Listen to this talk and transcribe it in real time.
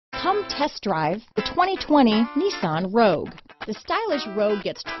Come test drive the 2020 Nissan Rogue. The stylish Rogue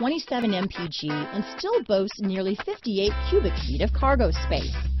gets 27 mpg and still boasts nearly 58 cubic feet of cargo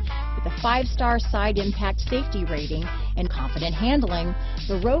space. With a 5-star side impact safety rating and confident handling,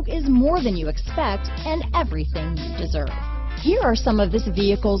 the Rogue is more than you expect and everything you deserve. Here are some of this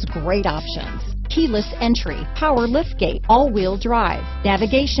vehicle's great options: keyless entry, power liftgate, all-wheel drive,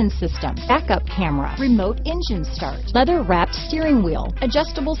 navigation system, backup camera, remote engine start, leather-wrapped steering wheel,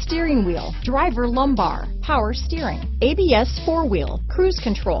 adjustable steering wheel, driver lumbar, power steering, ABS 4-wheel, cruise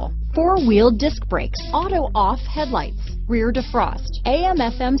control, 4-wheel disc brakes, auto-off headlights, rear defrost,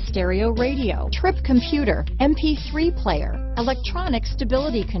 AM/FM stereo radio, trip computer, MP3 player, electronic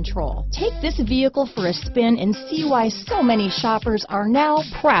stability control. Take this vehicle for a spin and see why so many shoppers are now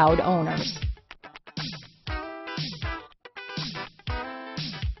proud owners.